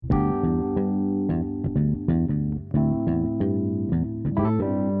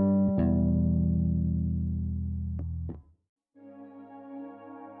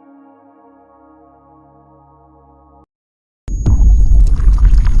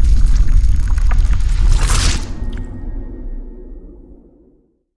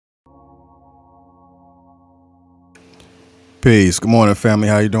Peace. Good morning, family.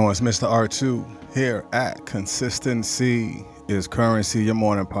 How you doing? It's Mr. R2 here at Consistency is Currency, your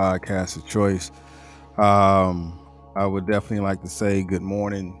morning podcast of choice. I would definitely like to say good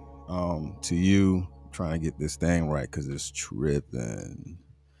morning to you. I'm trying to get this thing right because it's tripping.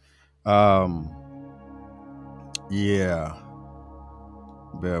 Um, yeah,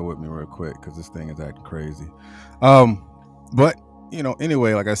 bear with me real quick because this thing is acting crazy. Um, but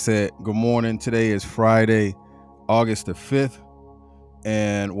anyway, like I said, good morning. Today is Friday, August the 5th.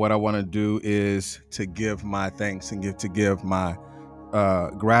 And what I want to do is to give my thanks and give my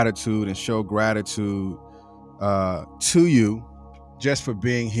gratitude and show gratitude to you just for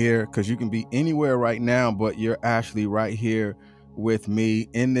being here, because you can be anywhere right now, but you're actually right here with me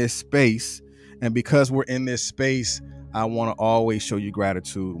in this space. And because we're in this space, I want to always show you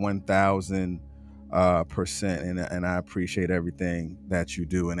gratitude 1000%. And I appreciate everything that you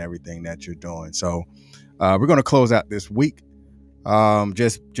do and everything that you're doing. So we're going to close out this week.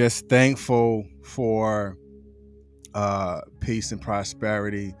 Just thankful for peace and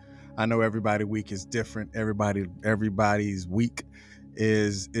prosperity. I know everybody's week is different. Everybody's week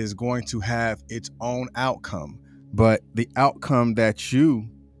is going to have its own outcome, but the outcome that you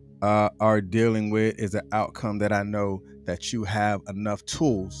are dealing with is an outcome that I know that you have enough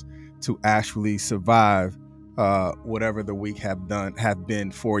tools to actually survive whatever the week have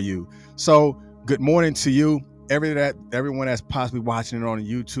been for you. So good morning to you. Everyone that's possibly watching it on the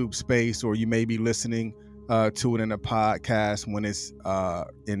YouTube space, or you may be listening to it in a podcast when it's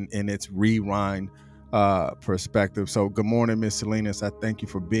in its rewind perspective. So good morning, Miss Salinas. I thank you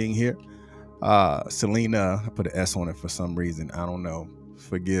for being here. Selena, I put an S on it for some reason. I don't know.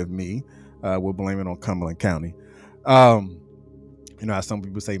 Forgive me. We'll blame it on Cumberland County. How some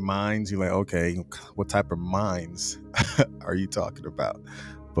people say mines. You're like, okay, what type of mines are you talking about?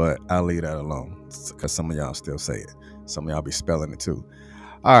 But I'll leave that alone because some of y'all still say it. Some of y'all be spelling it too.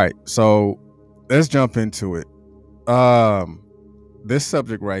 All right, so let's jump into it. This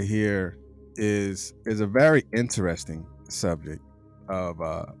subject right here is a very interesting subject of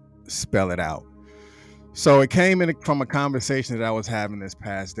spell it out. So it came in from a conversation that I was having this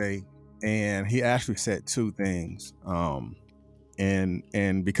past day, and he actually said two things.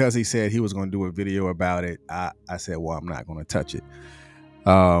 And because he said he was going to do a video about it, I said, well, I'm not going to touch it.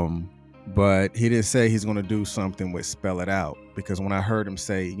 But he didn't say he's going to do something with spell it out, because when I heard him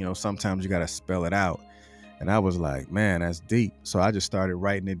say, sometimes you got to spell it out, and I was like, man, that's deep. So I just started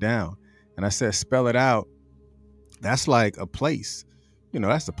writing it down, and I said, spell it out. That's like a place,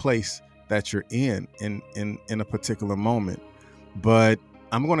 that's a place that you're in a particular moment. But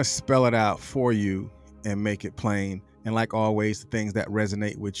I'm going to spell it out for you and make it plain. And like always, the things that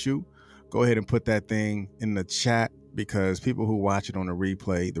resonate with you, go ahead and put that thing in the chat, because people who watch it on the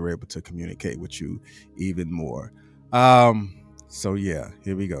replay, they're able to communicate with you even more. So yeah,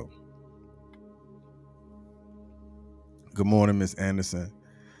 here we go. Good morning, Miss Anderson.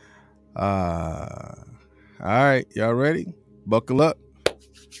 All right, y'all ready? Buckle up.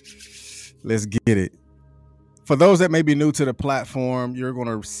 Let's get it. For those that may be new to the platform, you're going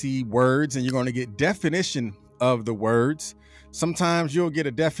to see words and you're going to get definition of the words. Sometimes you'll get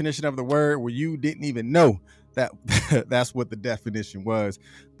a definition of the word where you didn't even know that that's what the definition was.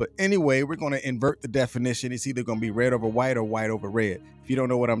 But anyway, we're going to invert the definition. It's either going to be red over white or white over red. If you don't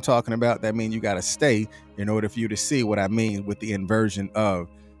know what I'm talking about, that means you got to stay in order for you to see what I mean with the inversion of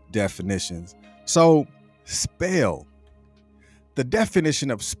definitions. So spell. The definition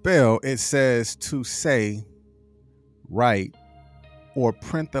of spell, it says to say, write, or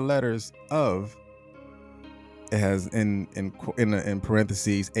print the letters of. It has in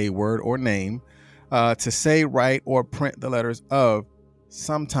parentheses a word or name. To say, write, or print the letters of,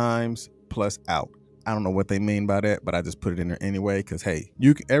 sometimes plus out. I don't know what they mean by that, but I just put it in there anyway, because hey,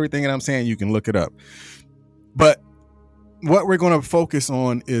 everything that I'm saying, you can look it up. But what we're going to focus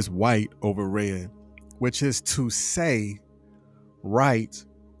on is white over red, which is to say, write,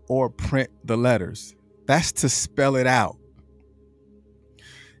 or print the letters. That's to spell it out.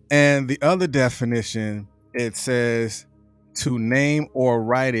 And the other definition, it says to name or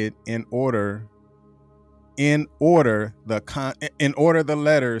write it in order the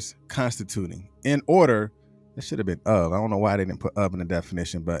letters constituting. In order, it should have been of. I don't know why they didn't put of in the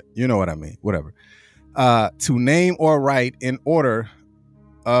definition, but you know what I mean. Whatever. To name or write in order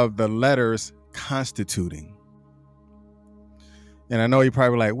of the letters constituting. And I know you're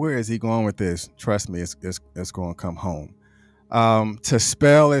probably like, where is he going with this? Trust me, it's going to come home. To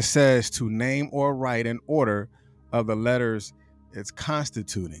spell, it says to name or write in order of the letters it's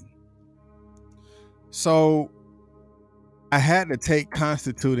constituting. So I had to take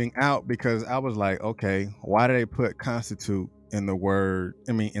constituting out because I was like, okay, why do they put constitute in the word?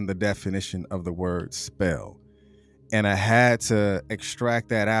 I mean, in the definition of the word spell. And I had to extract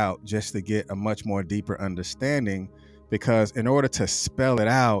that out just to get a much more deeper understanding, because in order to spell it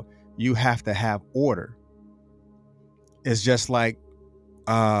out, you have to have order. It's just like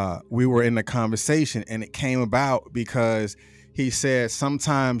we were in the conversation, and it came about because he said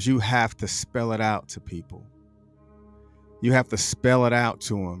sometimes you have to spell it out to people. You have to spell it out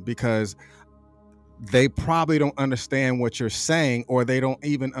to them because they probably don't understand what you're saying, or they don't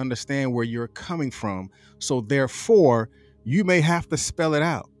even understand where you're coming from. So therefore, you may have to spell it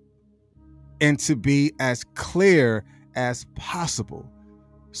out and to be as clear as possible.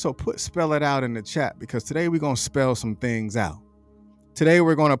 So spell it out in the chat, because today we're going to spell some things out. Today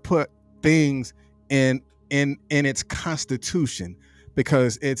we're going to put things in its constitution,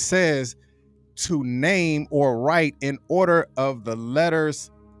 because it says to name or write in order of the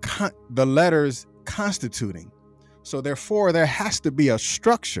letters constituting. So therefore, there has to be a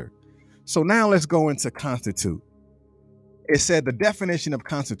structure. So now let's go into constitute. It said the definition of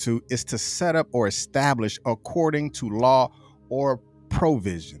constitute is to set up or establish according to law or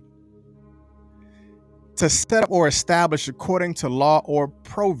provision. To set up or establish according to law or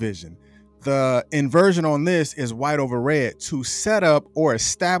provision. The inversion on this is white over red. To set up or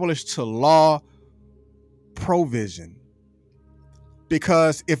establish to law provision.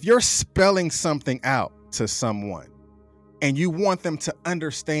 Because if you're spelling something out to someone and you want them to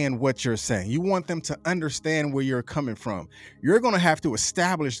understand what you're saying, you want them to understand where you're coming from, you're going to have to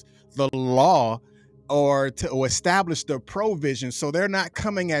establish the law or establish the provision, so they're not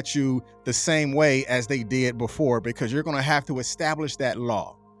coming at you the same way as they did before, because you're going to have to establish that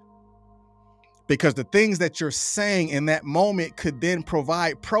law. Because the things that you're saying in that moment could then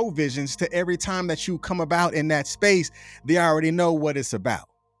provide provisions to every time that you come about in that space. They already know what it's about.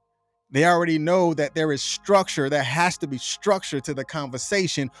 They already know that there is structure. There has to be structure to the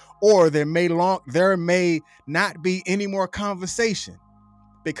conversation, or there may not be any more conversation,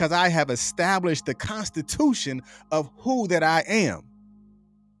 because I have established the constitution of who that I am.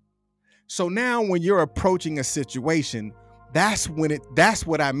 So now when you're approaching a situation, that's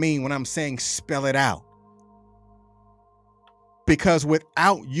what I mean when I'm saying spell it out. Because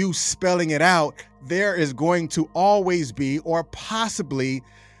without you spelling it out, there is going to always be, or possibly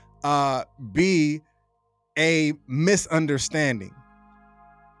be, a misunderstanding.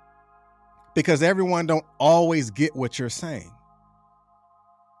 Because everyone don't always get what you're saying.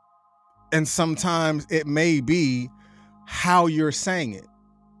 And sometimes it may be how you're saying it,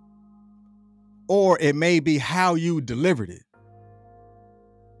 or it may be how you delivered it.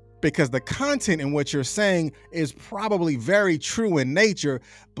 Because the content in what you're saying is probably very true in nature,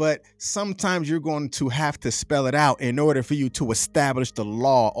 but sometimes you're going to have to spell it out in order for you to establish the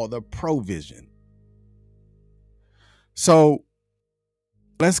law or the provision. So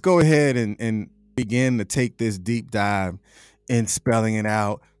let's go ahead and begin to take this deep dive in spelling it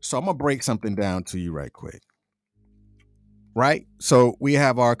out. So I'm going to break something down to you right quick. Right? So we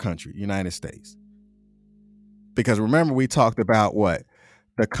have our country, United States. Because remember, we talked about what?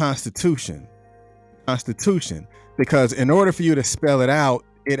 The Constitution. Because in order for you to spell it out,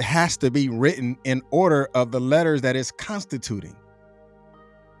 it has to be written in order of the letters that it's constituting.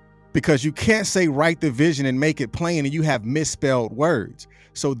 Because you can't say write the vision and make it plain and you have misspelled words.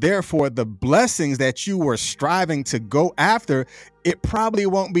 So therefore, the blessings that you were striving to go after, it probably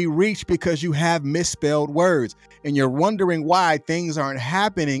won't be reached because you have misspelled words. And you're wondering why things aren't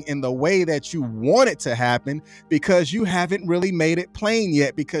happening in the way that you want it to happen, because you haven't really made it plain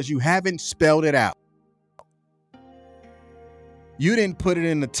yet, because you haven't spelled it out. You didn't put it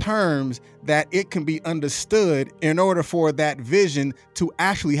in the terms that it can be understood in order for that vision to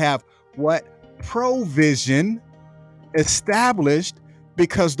actually have what? Provision established,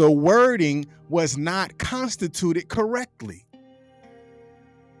 because the wording was not constituted correctly.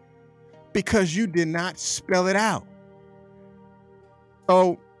 Because you did not spell it out.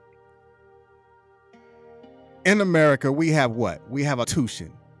 So in America, we have what? We have a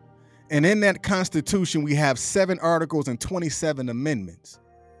Constitution. And in that Constitution, we have 7 articles and 27 amendments.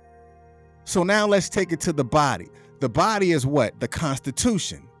 So now let's take it to the body. The body is what? The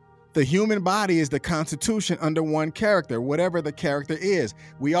Constitution. The human body is the Constitution under one character, whatever the character is.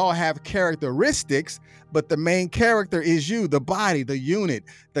 We all have characteristics, but the main character is you, the body, the unit,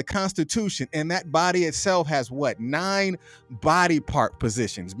 the Constitution. And that body itself has what? 9 body part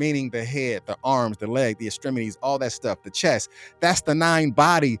positions, meaning the head, the arms, the leg, the extremities, all that stuff, the chest. That's the 9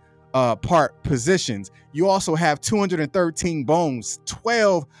 body part positions. You also have 213 bones,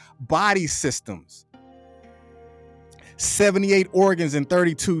 12 body systems, 78 organs and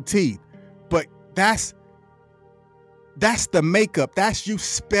 32 teeth. But that's the makeup. That's you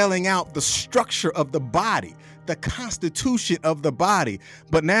spelling out the structure of the body, the constitution of the body.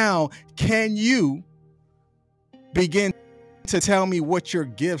 But now, can you begin to tell me what your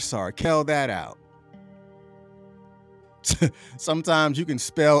gifts are? Spell that out. Sometimes you can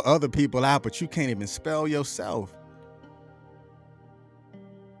spell other people out, but you can't even spell yourself.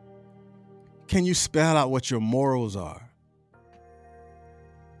 Can you spell out what your morals are?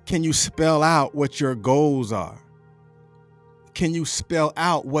 Can you spell out what your goals are? Can you spell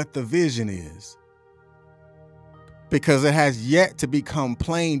out what the vision is? Because it has yet to become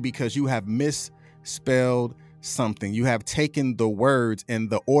plain, because you have misspelled something. You have taken the words and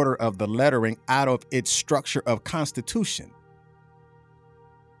the order of the lettering out of its structure of constitution.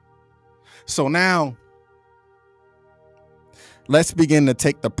 So now let's begin to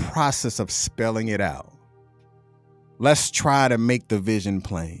take the process of spelling it out. Let's try to make the vision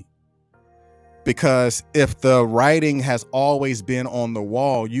plain. Because if the writing has always been on the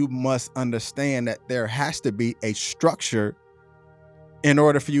wall, you must understand that there has to be a structure in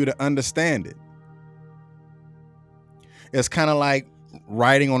order for you to understand it. It's kind of like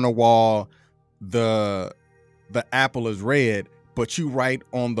writing on the wall, the apple is red, but you write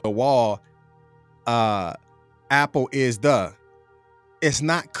on the wall, apple is the. It's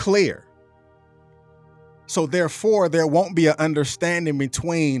not clear. So therefore, there won't be an understanding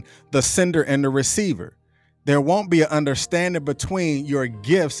between the sender and the receiver. There won't be an understanding between your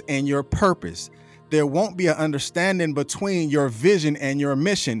gifts and your purpose. There won't be an understanding between your vision and your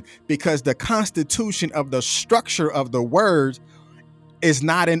mission, because the constitution of the structure of the words is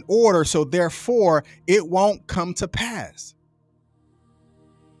not in order. So therefore, it won't come to pass.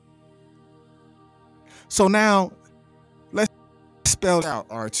 So now let's spell it out,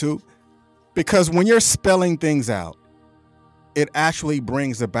 R2. Because when you're spelling things out, it actually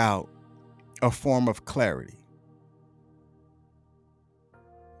brings about a form of clarity.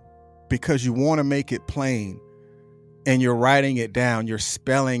 Because you want to make it plain and you're writing it down, you're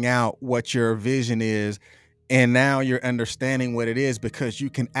spelling out what your vision is, and now you're understanding what it is because you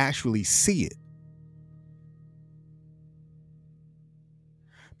can actually see it.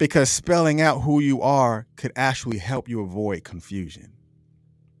 Because spelling out who you are could actually help you avoid confusion.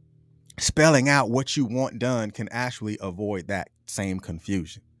 Spelling out what you want done can actually avoid that same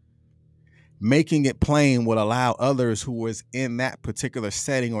confusion. Making it plain will allow others who was in that particular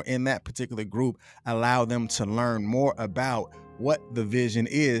setting or in that particular group, allow them to learn more about what the vision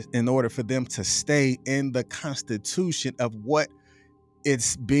is in order for them to stay in the constitution of what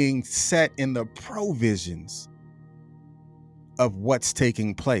it's being set in the provisions of what's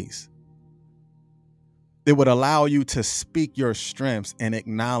taking place. It would allow you to speak your strengths and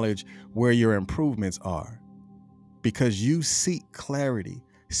acknowledge where your improvements are, because you seek clarity.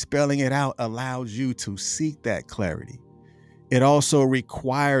 Spelling it out allows you to seek that clarity. It also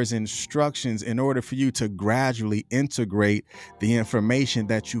requires instructions in order for you to gradually integrate the information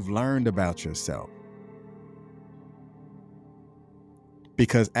that you've learned about yourself.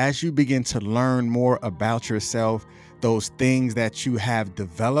 Because as you begin to learn more about yourself, those things that you have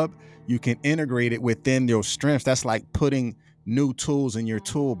developed, you can integrate it within your strengths. That's like putting new tools in your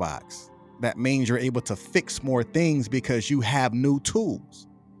toolbox. That means you're able to fix more things because you have new tools.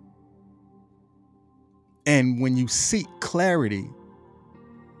 And when you seek clarity,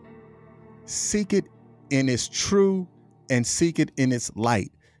 seek it in its true and seek it in its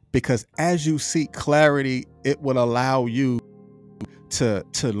light. Because as you seek clarity, it will allow you to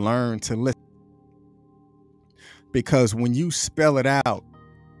learn to listen. Because when you spell it out,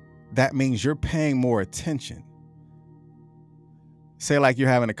 that means you're paying more attention. Say like you're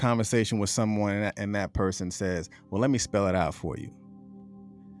having a conversation with someone and that person says, well, let me spell it out for you.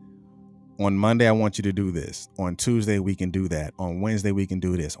 On Monday, I want you to do this. On Tuesday, we can do that. On Wednesday, we can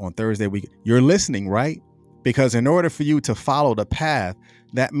do this. On Thursday, you're listening, right? Because in order for you to follow the path,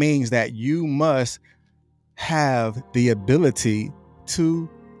 that means that you must have the ability to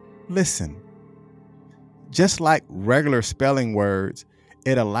listen. Just like regular spelling words,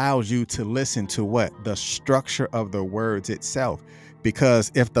 it allows you to listen to what? The structure of the words itself.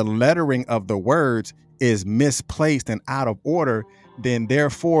 Because if the lettering of the words is misplaced and out of order, then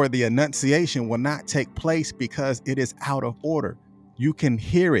therefore the enunciation will not take place because it is out of order. You can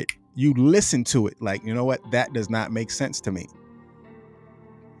hear it. You listen to it like, you know what? That does not make sense to me.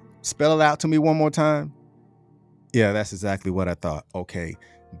 Spell it out to me one more time. Yeah, that's exactly what I thought. Okay,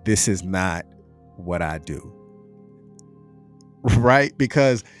 this is not what I do. Right?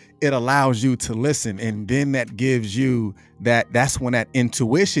 Because it allows you to listen. And then that gives you that's when that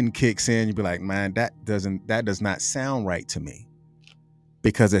intuition kicks in. You be like, man, that does not sound right to me,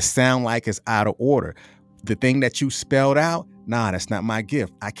 because it sound like it's out of order. The thing that you spelled out, nah, that's not my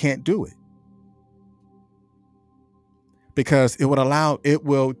gift. I can't do it. Because it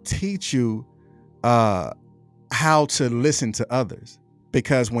will teach you how to listen to others.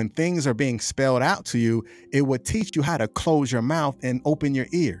 Because when things are being spelled out to you, it would teach you how to close your mouth and open your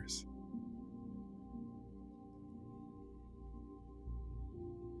ears.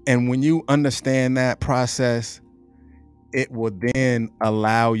 And when you understand that process, it will then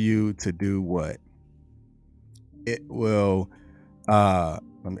allow you to do what? It will, I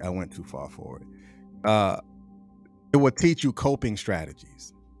went too far forward. It will teach you coping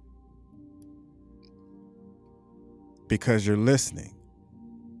strategies, because you're listening.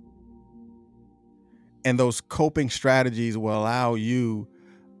 And those coping strategies will allow you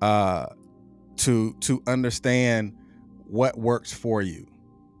to understand what works for you.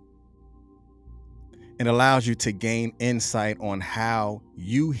 It allows you to gain insight on how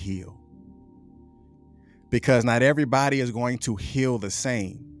you heal, because not everybody is going to heal the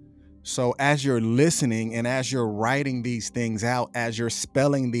same. So as you're listening and as you're writing these things out, as you're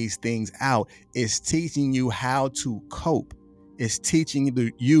spelling these things out, it's teaching you how to cope. It's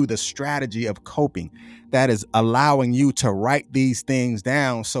teaching you the strategy of coping. That is allowing you to write these things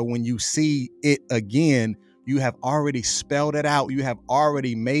down. So when you see it again, you have already spelled it out. You have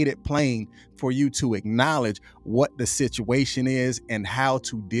already made it plain for you to acknowledge what the situation is and how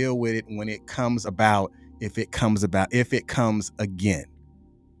to deal with it when it comes about, if it comes again.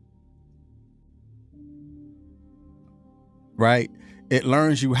 Right? It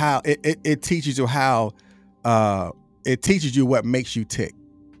learns you how, it teaches you how, it teaches you what makes you tick.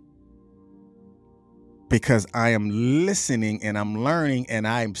 Because I am listening and I'm learning and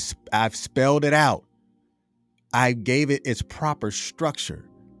I've spelled it out. I gave it its proper structure.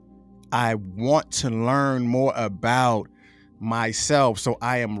 I want to learn more about myself. So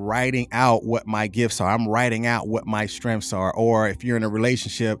I am writing out what my gifts are. I'm writing out what my strengths are. Or if you're in a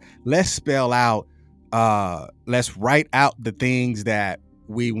relationship, let's write out the things that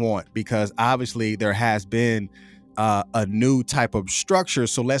we want, because obviously there has been a new type of structure.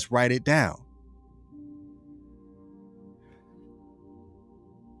 So let's write it down.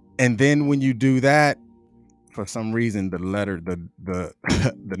 And then when you do that, for some reason, the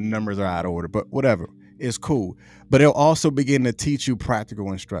numbers are out of order, but whatever, it's cool. But it'll also begin to teach you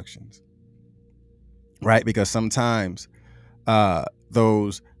practical instructions, right? Because sometimes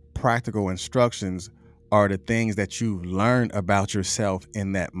those practical instructions are the things that you've learned about yourself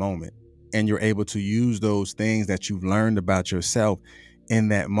in that moment. And you're able to use those things that you've learned about yourself in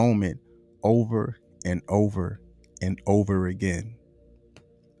that moment over and over and over again.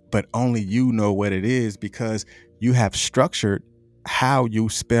 But only you know what it is, because you have structured how you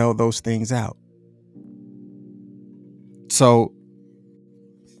spell those things out. So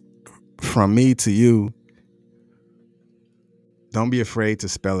from me to you, don't be afraid to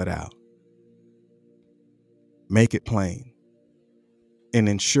spell it out. Make it plain and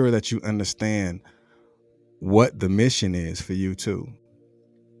ensure that you understand what the mission is for you too.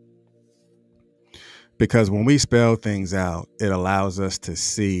 Because when we spell things out, it allows us to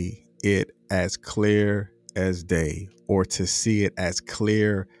see it as clear as day, or to see it as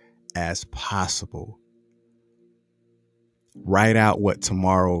clear as possible. Write out what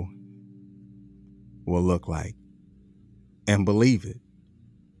tomorrow will look like and believe it.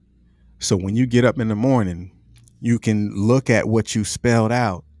 So when you get up in the morning, you can look at what you spelled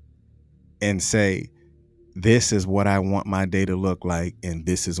out and say, this is what I want my day to look like, and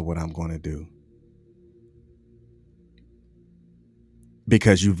this is what I'm going to do.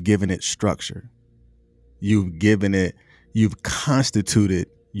 Because you've given it structure. You've constituted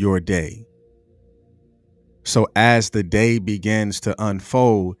your day. So as the day begins to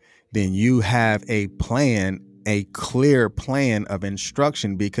unfold, then you have a plan, a clear plan of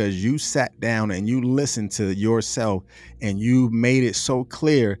instruction, because you sat down and you listened to yourself and you made it so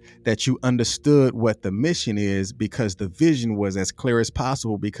clear that you understood what the mission is, because the vision was as clear as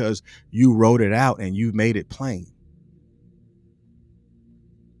possible, because you wrote it out and you made it plain.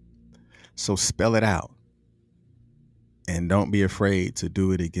 So spell it out and don't be afraid to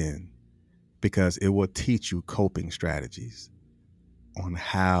do it again, because it will teach you coping strategies on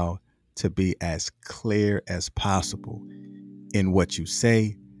how to be as clear as possible in what you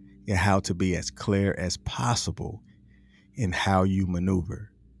say, and how to be as clear as possible in how you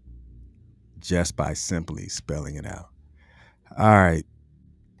maneuver, just by simply spelling it out. All right.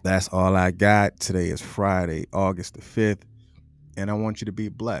 That's all I got. Today is Friday, August the 5th. and I want you to be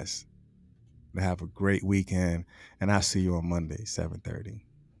blessed. To have a great weekend, and I'll see you on Monday, 7:30.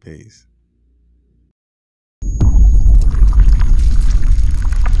 Peace.